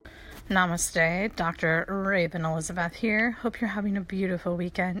Namaste, Dr. Raven Elizabeth here. Hope you're having a beautiful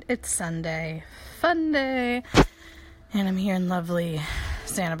weekend. It's Sunday, fun day, and I'm here in lovely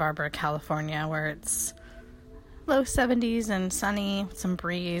Santa Barbara, California, where it's low 70s and sunny, some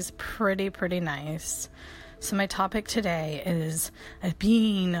breeze, pretty nice. So my topic today is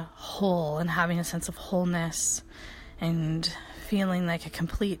being whole and having a sense of wholeness and feeling like a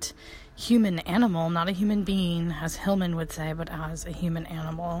complete human animal, not a human being, as Hillman would say, but as a human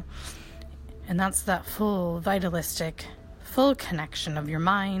animal. And that's that full vitalistic, full connection of your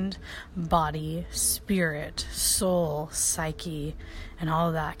mind, body, spirit, soul, psyche, and all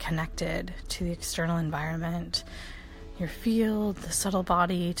of that connected to the external environment, your field, the subtle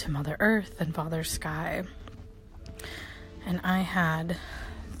body, to Mother Earth and Father Sky. And I had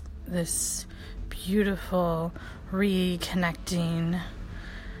this beautiful reconnecting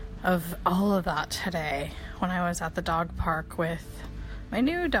of all of that today when I was at the dog park with my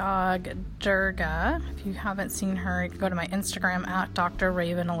new dog, Durga. If you haven't seen her, you can go to my Instagram at Dr.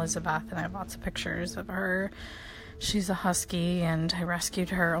 Raven Elizabeth, and I have lots of pictures of her. She's a husky, and I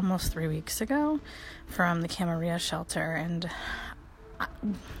rescued her almost 3 weeks ago from the Camarillo shelter, and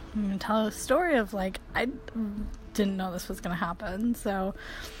I'm going to tell a story of, I didn't know this was going to happen. So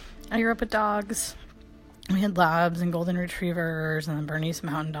I grew up with dogs. We had labs and golden retrievers and then Bernese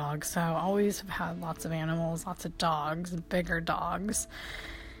mountain dogs. So I always have had lots of animals, lots of dogs, bigger dogs.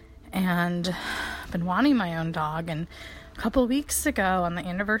 And I've been wanting my own dog. And a couple of weeks ago, on the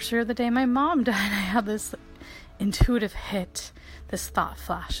anniversary of the day my mom died, I had this intuitive hit, this thought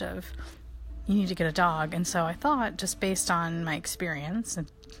flash of, you need to get a dog. And so I thought, just based on my experience and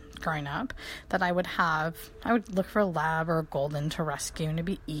growing up, that I would look for a lab or a golden to rescue, and it'd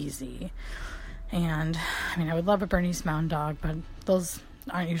be easy. And I would love a Bernese mountain dog, but those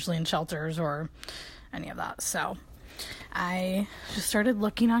aren't usually in shelters or any of that. So I just started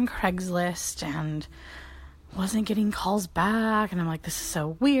looking on Craigslist and wasn't getting calls back. And I'm like, this is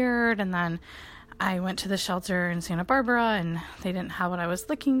so weird. And then I went to the shelter in Santa Barbara, and they didn't have what I was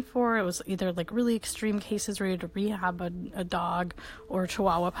looking for. It was either really extreme cases where you had to rehab a dog or a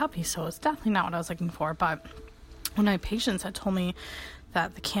Chihuahua puppy. So it's definitely not what I was looking for. But one of my patients had told me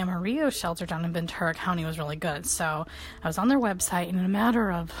that the Camarillo shelter down in Ventura County was really good. So I was on their website, and in a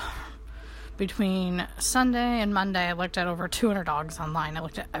matter of between Sunday and Monday, I looked at over 200 dogs online. I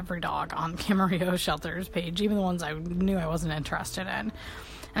looked at every dog on Camarillo shelter's page, even the ones I knew I wasn't interested in. And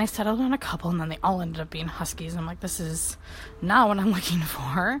I settled on a couple, and then they all ended up being huskies. I'm like, this is not what I'm looking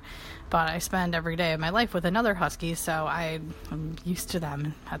for. But I spend every day of my life with another husky, so I'm used to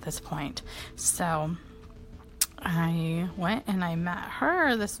them at this point. So I went and I met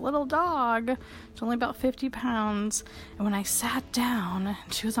her, this little dog. She's only about 50 pounds. And when I sat down,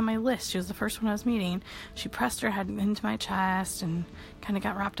 she was on my list. She was the first one I was meeting. She pressed her head into my chest and kind of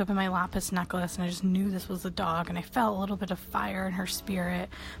got wrapped up in my lapis necklace. And I just knew this was the dog. And I felt a little bit of fire in her spirit.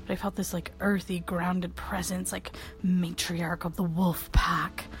 But I felt this earthy, grounded presence, matriarch of the wolf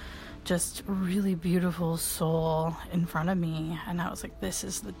pack. Just really beautiful soul in front of me. And I was like, this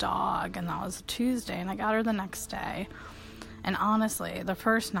is the dog. And that was a Tuesday, and I got her the next day. And honestly, the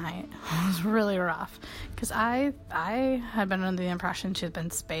first night was really rough, because I had been under the impression she had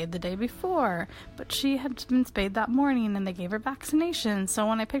been spayed the day before, but she had been spayed that morning, and they gave her vaccination. So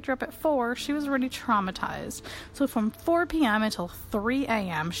when I picked her up at 4, she was already traumatized. So from 4 p.m. until 3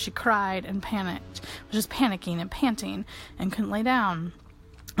 a.m., she cried and panicked, just panicking and panting, and couldn't lay down.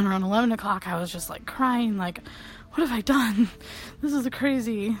 And around 11 o'clock, I was just crying, what have I done? This is a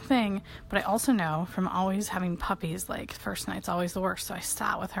crazy thing. But I also know from always having puppies, first night's always the worst. So I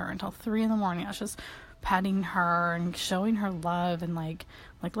sat with her until 3 a.m. I was just petting her and showing her love and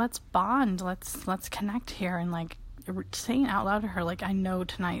let's bond, let's connect here. And saying out loud to her, I know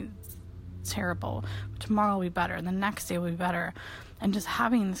tonight's terrible, but tomorrow will be better, and the next day will be better. And just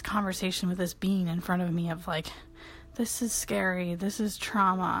having this conversation with this being in front of me of this is scary, this is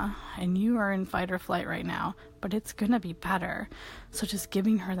trauma, and you are in fight or flight right now, but it's gonna be better. So just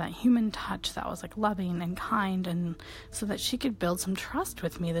giving her that human touch that was loving and kind, and so that she could build some trust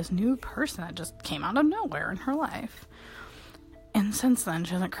with me, this new person that just came out of nowhere in her life. And since then,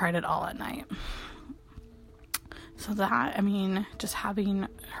 she hasn't cried at all at night. So that, just having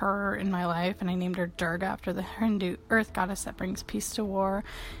her in my life, and I named her Durga after the Hindu earth goddess that brings peace to war,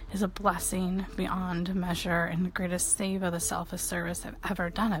 is a blessing beyond measure and the greatest save of the selfless service I've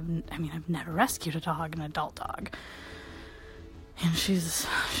ever done. I've never rescued a dog, an adult dog. And she's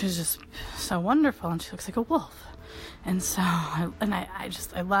just so wonderful, and she looks like a wolf. And so, I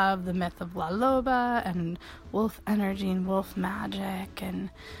love the myth of La Loba and wolf energy and wolf magic, and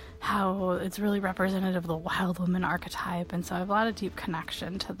how it's really representative of the wild woman archetype. And so I have a lot of deep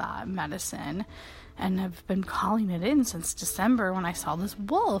connection to that medicine. And I've been calling it in since December when I saw this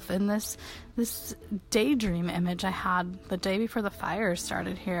wolf in this daydream image I had the day before the fire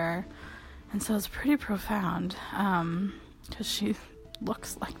started here. And so it's pretty profound, because she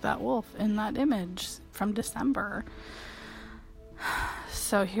looks like that wolf in that image from December.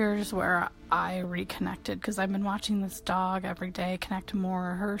 So here's where I reconnected, because I've been watching this dog every day connect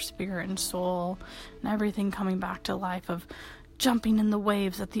more, her spirit and soul, and everything coming back to life, of jumping in the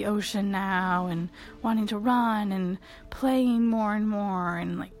waves at the ocean now, and wanting to run and playing more and more,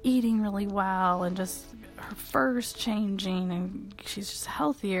 and like eating really well, and just her fur's changing, and she's just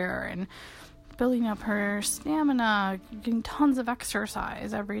healthier and building up her stamina, getting tons of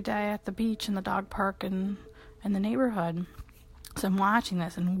exercise every day at the beach and the dog park and in the neighborhood. So I'm watching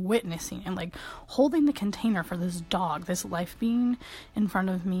this and witnessing and like holding the container for this dog, this life being in front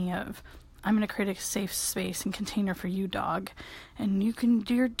of me, of I'm going to create a safe space and container for you, dog. And you can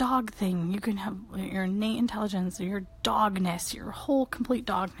do your dog thing. You can have your innate intelligence, your dogness, your whole complete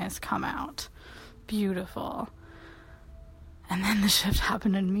dogness come out. Beautiful. And then the shift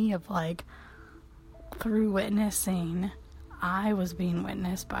happened in me of like, through witnessing, I was being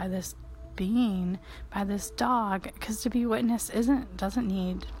witnessed by this being, by this dog, because to be witnessed doesn't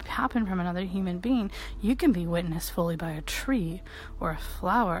need to happen from another human being. You can be witnessed fully by a tree or a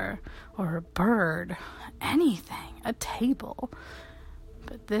flower or a bird, anything, a table.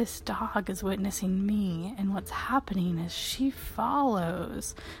 But this dog is witnessing me, and what's happening is she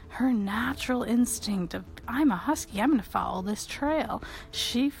follows her natural instinct of, I'm a husky, I'm going to follow this trail.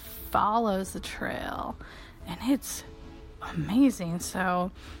 She follows the trail, and it's amazing.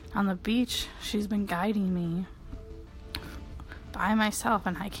 So on the beach, she's been guiding me by myself,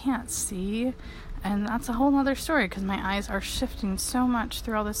 and I can't see, and that's a whole other story, because my eyes are shifting so much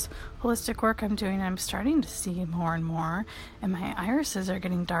through all this holistic work I'm doing. I'm starting to see more and more, and my irises are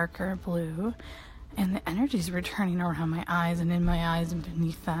getting darker blue, and the energy's returning around my eyes and in my eyes and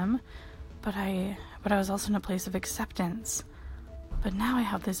beneath them. But I was also in a place of acceptance. But now I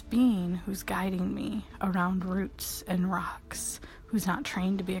have this being who's guiding me around roots and rocks, who's not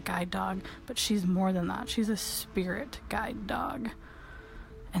trained to be a guide dog, but she's more than that. She's a spirit guide dog.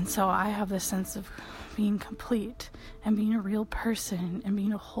 And so I have this sense of being complete and being a real person and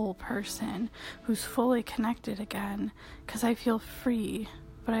being a whole person who's fully connected again, because I feel free,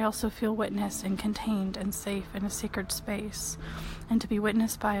 but I also feel witnessed and contained and safe in a sacred space. And to be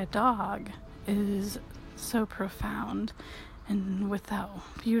witnessed by a dog is so profound. And with that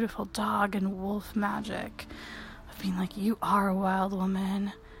beautiful dog and wolf magic of being like, you are a wild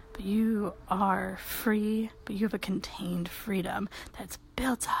woman, but you are free, but you have a contained freedom that's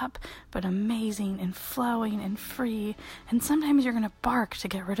built up, but amazing and flowing and free. And sometimes you're going to bark to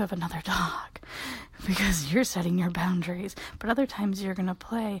get rid of another dog because you're setting your boundaries. But other times you're going to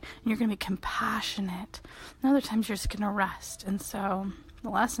play and you're going to be compassionate. And other times you're just going to rest. And so the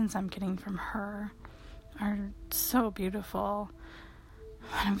lessons I'm getting from her are so beautiful.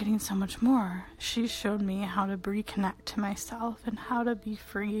 And I'm getting so much more. She showed me how to reconnect to myself and how to be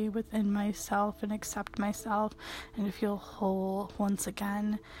free within myself and accept myself and to feel whole once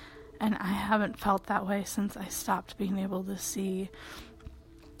again. And I haven't felt that way since I stopped being able to see.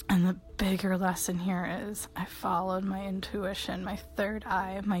 And the bigger lesson here is I followed my intuition, my third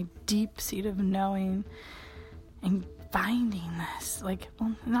eye, my deep seat of knowing and finding this. Like,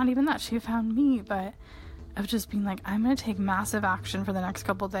 well, not even that. She found me, but of just being like, I'm going to take massive action for the next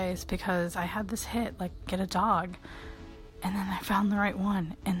couple days because I had this hit, like, get a dog. And then I found the right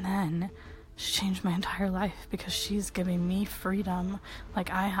one. And then she changed my entire life because she's giving me freedom like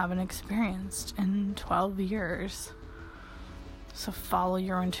I haven't experienced in 12 years. So follow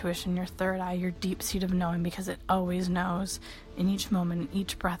your intuition, your third eye, your deep seat of knowing, because it always knows in each moment, in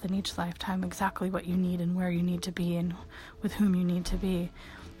each breath, in each lifetime exactly what you need and where you need to be and with whom you need to be.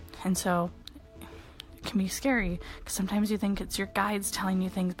 And so can be scary because sometimes you think it's your guides telling you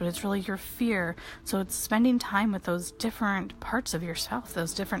things, but it's really your fear. So it's spending time with those different parts of yourself,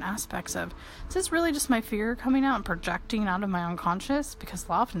 those different aspects of, is this really just my fear coming out and projecting out of my unconscious? Because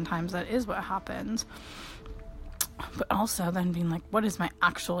oftentimes that is what happens. But also then being like, what is my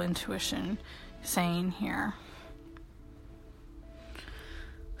actual intuition saying here?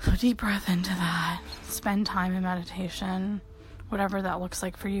 So deep breath into that. Spend time in meditation. Whatever that looks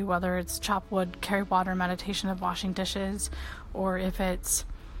like for you, whether it's chop wood, carry water meditation of washing dishes, or if it's,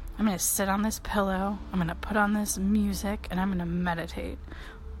 I'm going to sit on this pillow, I'm going to put on this music, and I'm going to meditate.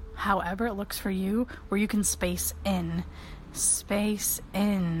 However it looks for you, where you can space in.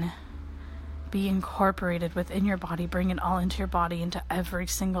 be incorporated within your body. Bring it all into your body, into every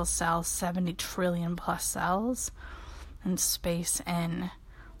single cell, 70 trillion plus cells, and space in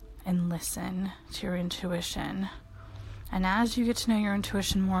and listen to your intuition. And as you get to know your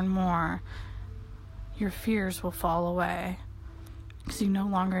intuition more and more, your fears will fall away, because you no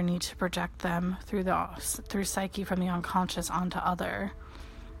longer need to project them through psyche from the unconscious onto other.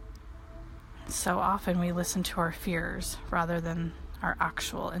 So often we listen to our fears rather than our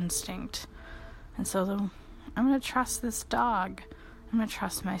actual instinct. And so I'm going to trust this dog. I'm going to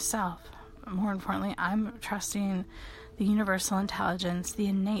trust myself. More importantly, I'm trusting the universal intelligence, the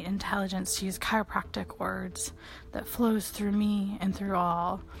innate intelligence, to use chiropractic words, that flows through me and through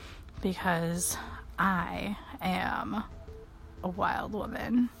all, because I am a wild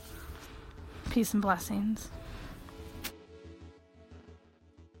woman. Peace and blessings.